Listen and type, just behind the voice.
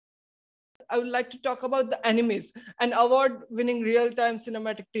I would like to talk about the enemies, an award-winning real-time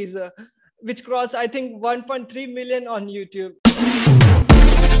cinematic teaser, which crossed, I think, 1.3 million on YouTube.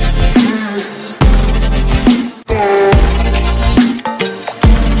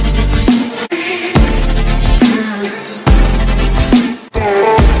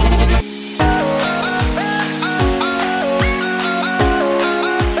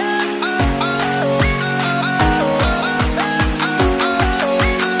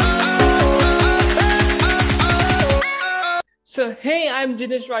 So, hey, I'm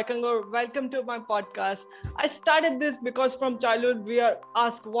Jinesh Raikangor. Welcome to my podcast. I started this because from childhood we are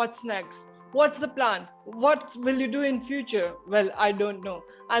asked what's next? What's the plan? What will you do in future? Well, I don't know.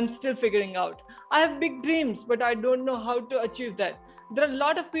 I'm still figuring out. I have big dreams, but I don't know how to achieve that. There are a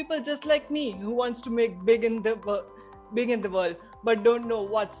lot of people just like me who wants to make big in the world, but don't know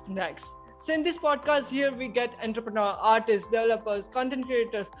what's next. So in this podcast here we get entrepreneur, artists, developers, content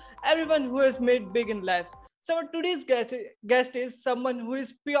creators, everyone who has made big in life. So our today's guest is someone who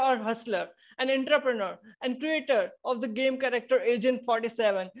is pure hustler, an entrepreneur, and creator of the game character Agent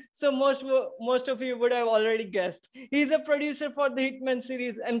 47. So most of you would have already guessed. He is a producer for the Hitman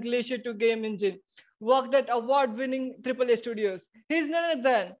series and Glacier 2 game engine. Worked at award-winning AAA studios. He's none other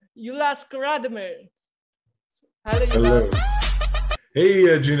than Ulas Karademir. Hello, Hello. Ulas. Hey,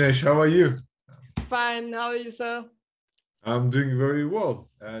 Jinesh, how are you? Fine. How are you, sir? I'm doing very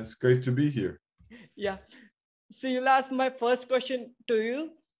well. It's great to be here. Yeah. So you asked my first question to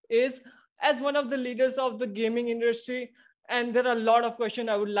you is as one of the leaders of the gaming industry, and there are a lot of questions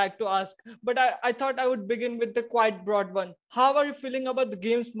I would like to ask, but I thought I would begin with the quite broad one. How are you feeling about the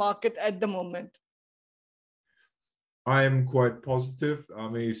games market at the moment? I'm quite positive. I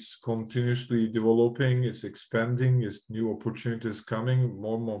mean, it's continuously developing, it's expanding, it's new opportunities coming,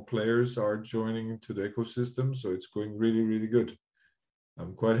 more and more players are joining into the ecosystem. So it's going really, really good.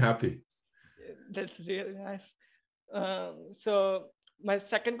 I'm quite happy. That's really nice. So my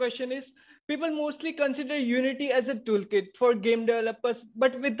second question is people mostly consider Unity as a toolkit for game developers,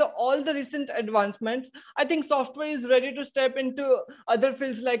 but with all the recent advancements, I think software is ready to step into other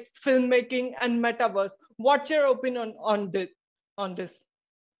fields like filmmaking and metaverse. What's your opinion on this?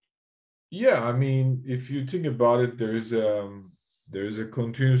 Yeah, I mean, if you think about it, there is a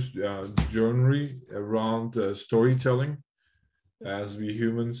continuous journey around storytelling as we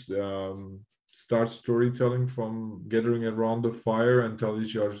humans start storytelling from gathering around the fire and tell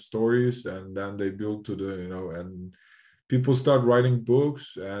each other stories, and then they build to and people start writing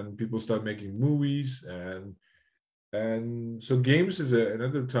books and people start making movies, and so games is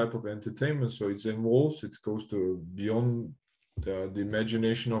another type of entertainment. So it involves, it goes to beyond the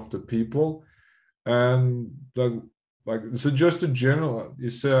imagination of the people, and like so just a general,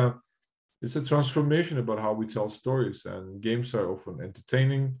 it's a transformation about how we tell stories, and games are often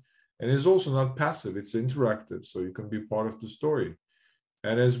entertaining, and it's also not passive, it's interactive, so you can be part of the story.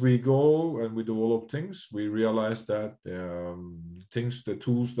 And as we go and we develop things, we realize that the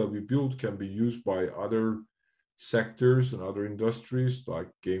tools that we build can be used by other sectors and other industries like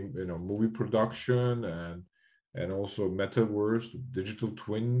movie production, and also metaverse, digital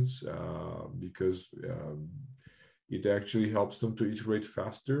twins, because it actually helps them to iterate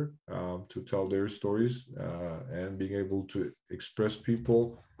faster, to tell their stories, and being able to express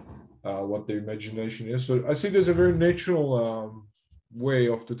people what their imagination is. So I see there's a very natural way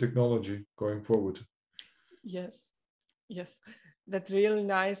of the technology going forward. Yes, yes, that's really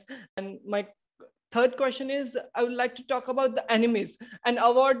nice. And my third question is I would like to talk about the enemies, an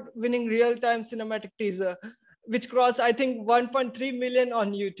award-winning real-time cinematic teaser, which crossed I think 1.3 million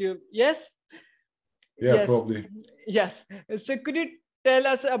on YouTube. Yes, Yeah, yes, probably. yes. So could you tell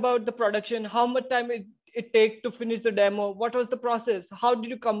us about the production? How much time it take to finish the demo? What was the process? How did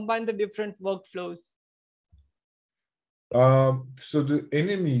you combine the different workflows? So the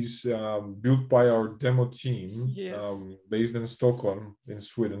enemies built by our demo team, Yes. based in Stockholm, in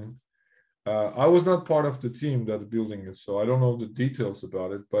Sweden. I was not part of the team that building it, so I don't know the details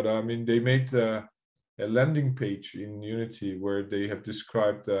about it. But I mean, they made a landing page in Unity where they have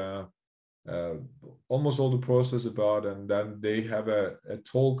described uh, almost all the process about, and then they have a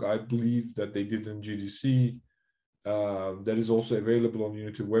talk, I believe, that they did in GDC, that is also available on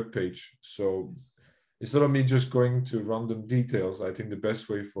Unity webpage. So instead of me just going to random details, I think the best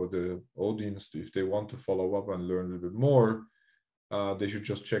way for the audience, if they want to follow up and learn a little bit more, they should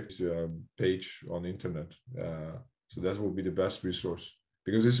just check the page on the internet. So that will be the best resource,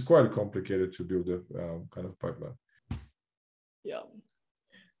 because it's quite complicated to build a kind of pipeline. Yeah.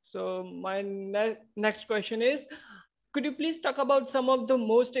 So my next question is, could you please talk about some of the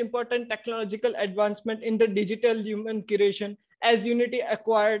most important technological advancement in the digital human curation as Unity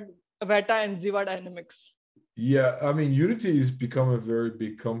acquired Avata and Ziva Dynamics? Yeah, I mean, Unity has become a very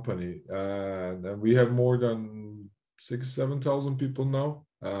big company, and we have more than 7,000 people now.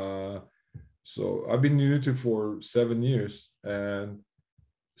 So I've been in Unity for 7 years, and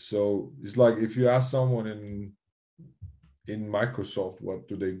so it's like if you ask someone in Microsoft, what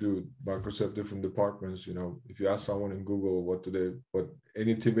do they do? Microsoft different departments, if you ask someone in Google, what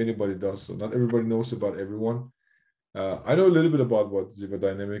any team anybody does. So not everybody knows about everyone. I know a little bit about what Ziva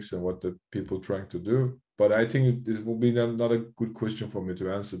Dynamics and what the people trying to do, but I think it will be not a good question for me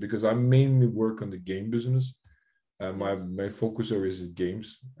to answer because I mainly work on the game business. My focus area is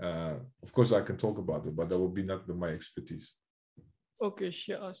games. Of course, I can talk about it, but that will be not my expertise. Okay,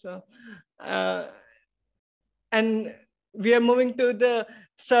 sure, sir. And we are moving to the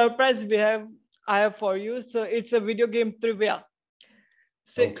surprise I have for you. So it's a video game trivia.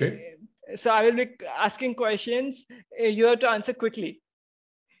 So, okay. So I will be asking questions. You have to answer quickly.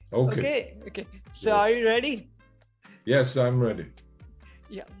 Okay. Okay. So Yes. are you ready? Yes, I'm ready.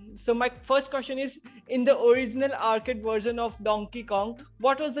 Yeah. So my first question is, in the original arcade version of Donkey Kong,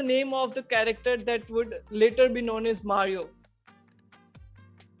 what was the name of the character that would later be known as Mario?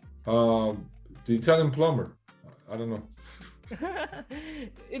 The Italian plumber. I don't know.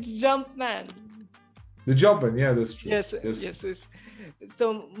 It's Jumpman. The Jumpman, yeah, that's true. Yes.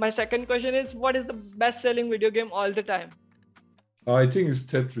 So my second question is, what is the best-selling video game all the time? I think it's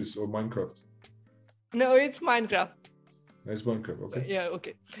Tetris or Minecraft. No, it's Minecraft. It's Minecraft, okay. Yeah,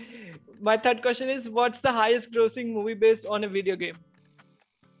 okay. My third question is, what's the highest grossing movie based on a video game?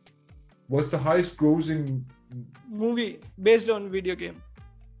 What's the highest grossing movie based on video game?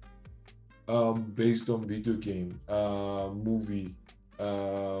 Based on video game movie.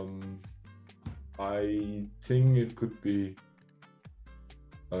 I think it could be.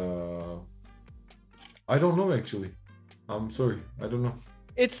 I don't know actually. I'm sorry, I don't know.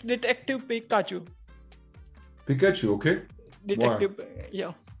 It's Detective Pikachu. Pikachu, okay. Detective,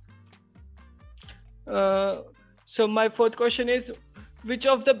 yeah. So my fourth question is, which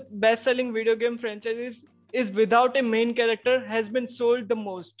of the best-selling video game franchises is without a main character has been sold the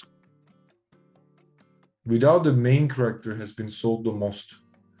most? Without the main character has been sold the most.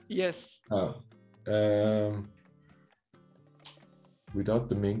 Yes. Without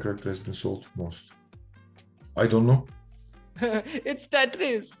the main character has been sold the most. I don't know. It's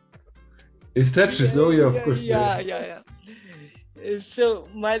Tetris. It's Tetris. Oh yeah, of course. Yeah. So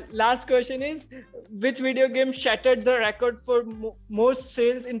my last question is, which video game shattered the record for most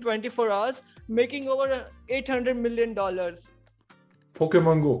sales in 24 hours, making over $800 million?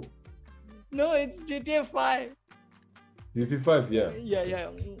 Pokemon Go. No, it's GTA 5. GTA 5, yeah.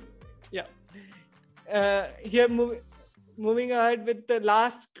 Here, moving ahead with the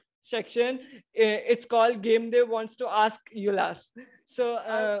last section, it's called Gamedev wants to ask Ulas. So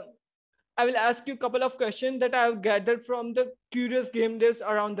I will ask you a couple of questions that I have gathered from the curious game devs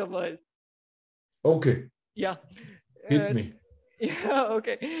around the world. Okay. Yeah. Hit me. Yeah,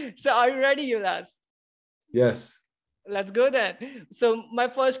 okay. So are you ready, Ulas? Yes. Let's go then. So my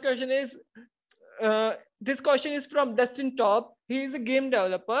first question is, this question is from Dustin Top. He is a game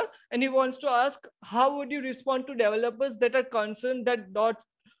developer and he wants to ask, how would you respond to developers that are concerned that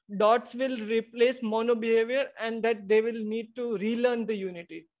dots will replace mono behavior and that they will need to relearn the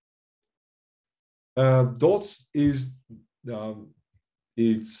Unity? Dots is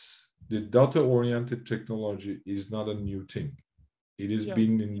it's the data-oriented technology is not a new thing. It has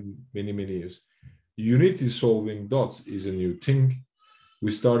been in many years. Unity solving dots is a new thing.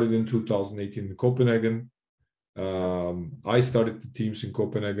 We started in 2018 in Copenhagen. I started the teams in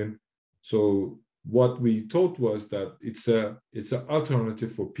Copenhagen. So what we thought was that it's an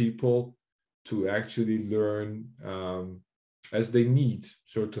alternative for people to actually learn as they need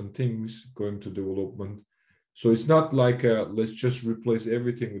certain things going to development. So it's not like let's just replace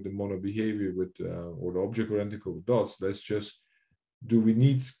everything with the mono behavior with or the object-oriented dots. Let's just, do we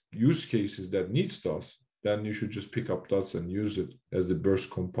need use cases that need dots? Then you should just pick up dots and use it as the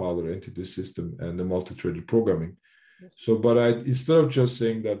burst compiler, entity system, and the multi-threaded programming. So, but instead of just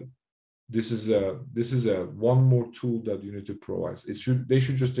saying that this is a one more tool that Unity provides, they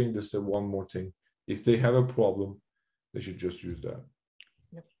should just think this is one more thing. If they have a problem, they should just use that.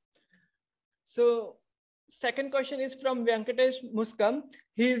 Yep. So second question is from Venkatesh Muskam.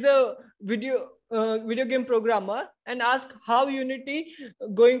 He is a video game programmer and asks how Unity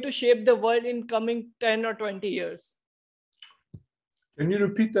going to shape the world in coming 10 or 20 years. Can you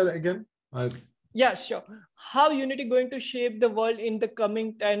repeat that again? Yeah, sure. How Unity going to shape the world in the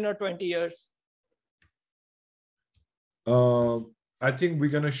coming 10 or 20 years? I think we're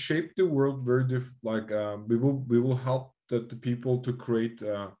gonna shape the world very different. Like we will help the people to create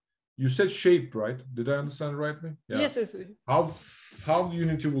you said shape, right? Did I understand rightly? Yeah. Yes, yes. How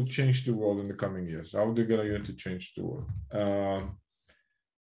Unity will change the world in the coming years? How they're gonna Unity change the world?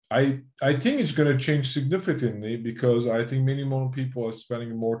 I think it's gonna change significantly because I think many more people are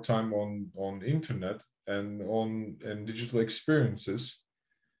spending more time on internet and on digital experiences.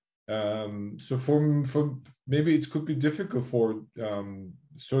 So for maybe it could be difficult for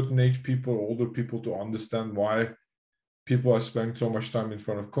certain age people, older people to understand why people are spending so much time in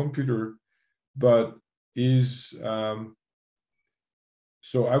front of computer, but is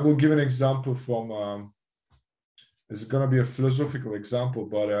so I will give an example from it's going to be a philosophical example,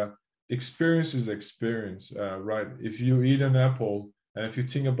 but experience is experience, right? If you eat an apple and if you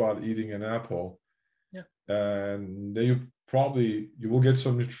think about eating an apple, and then you will get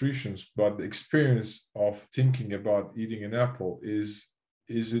some nutrition, but the experience of thinking about eating an apple is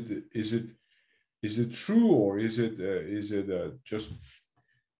it true, or is it just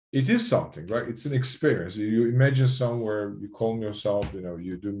it is something, right? It's an experience. You imagine somewhere, you calm yourself,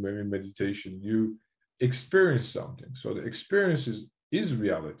 you do maybe meditation, you experience something. So the experience is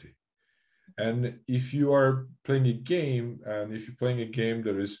reality. And if you are playing a game, and if you're playing a game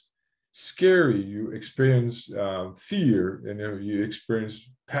that is scary, you experience fear, and you experience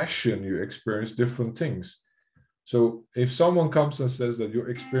passion, you experience different things. So if someone comes and says that your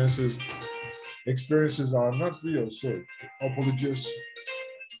experiences are not real, so apologies.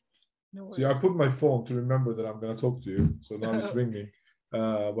 No worries. See, I put my phone to remember that I'm going to talk to you. So now it's ringing.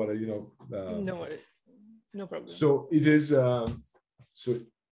 But no worries. No problem. So it is. So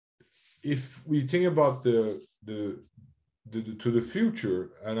if we think about to the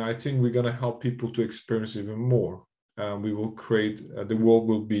future, and I think we're going to help people to experience even more. We will create. The world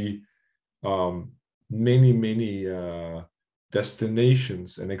will be many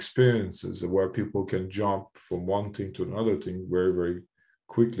destinations and experiences where people can jump from one thing to another thing very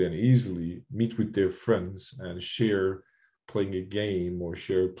quickly and easily, meet with their friends and share playing a game, or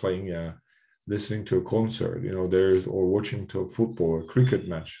share playing listening to a concert, or watching to a football or cricket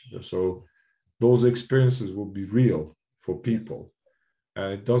match. So those experiences will be real for people.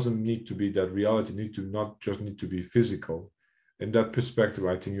 And it doesn't need to be that reality, not just need to be physical. In that perspective,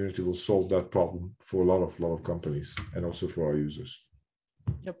 I think Unity will solve that problem for a lot of companies, and also for our users.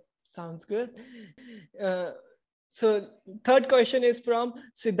 Yep, sounds good. So third question is from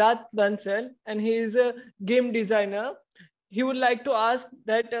Siddharth Bansal, and he is a game designer. He would like to ask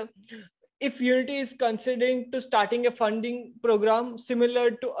that if Unity is considering to starting a funding program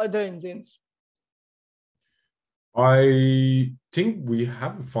similar to other engines. I think we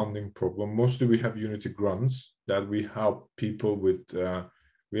have a funding program. Mostly we have Unity grants that we help people with.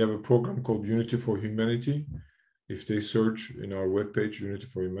 We have a program called Unity for Humanity. If they search in our webpage, Unity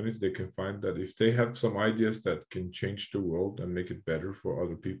for Humanity, they can find that if they have some ideas that can change the world and make it better for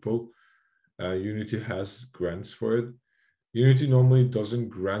other people, Unity has grants for it. Unity normally doesn't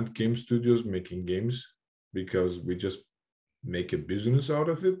grant game studios making games because we just make a business out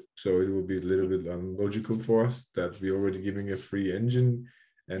of it. So it will be a little bit unlogical for us that we're already giving a free engine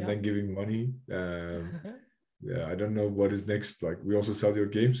and then giving money. Yeah, I don't know what is next. Like, we also sell your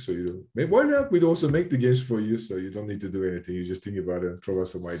games, so why not? We'd also make the games for you, so you don't need to do anything. You just think about it and throw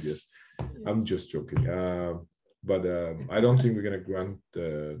us some ideas. I'm just joking. But I don't think we're gonna grant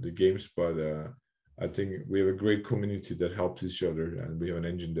the games, but I think we have a great community that helps each other, and we have an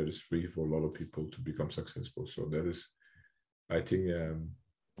engine that is free for a lot of people to become successful. So that is, I think,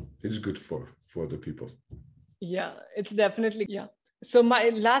 it's good for the people. Yeah, it's definitely, yeah. So my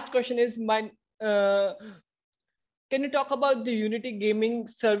last question is can you talk about the Unity gaming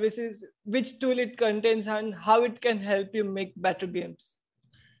services, which tool it contains, and how it can help you make better games?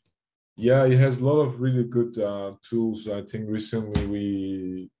 Yeah, it has a lot of really good tools. I think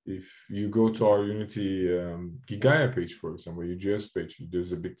recently if you go to our Unity Gigaya page, for example, UGS page,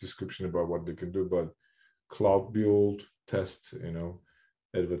 there's a big description about what they can do, but cloud build, test,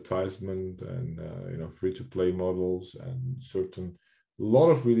 advertisement, and free to play models, and certain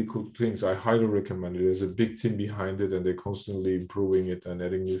lot of really cool things. I highly recommend it. There's a big team behind it, and they're constantly improving it and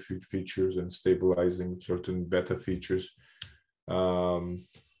adding new features and stabilizing certain beta features.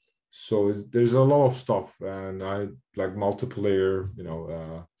 So there's a lot of stuff, and I like multiplayer,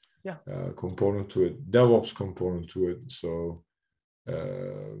 component to it, DevOps component to it. So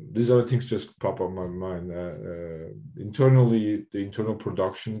these other things just pop up in my mind. Internally, the internal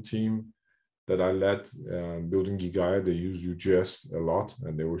production team that I led building Gigaya, they use UGS a lot,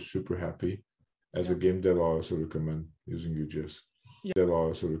 and they were super happy. As a game dev, I also recommend using UGS. Yeah. I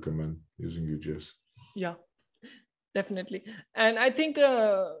also recommend using UGS. Yeah. Definitely. And I think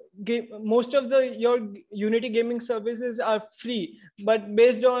most of your Unity gaming services are free, but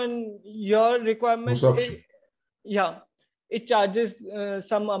based on your requirements, Consumption. yeah, it charges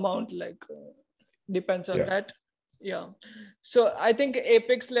some amount, like depends on Yeah. that. Yeah. So I think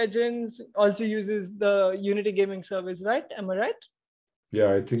Apex Legends also uses the Unity gaming service, right? Am I right?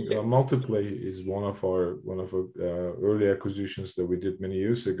 Yeah, I think Yeah. multiplay is one of our early acquisitions that we did many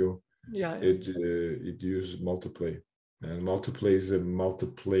years ago. Yeah. It used multiplay, and multiplay is a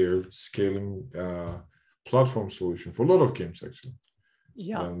multiplayer scaling platform solution for a lot of games actually.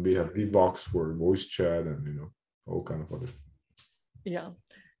 Yeah. We have V-Box for voice chat and all kind of other. Yeah.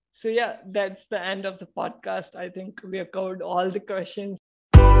 So yeah, that's the end of the podcast. I think we have covered all the questions.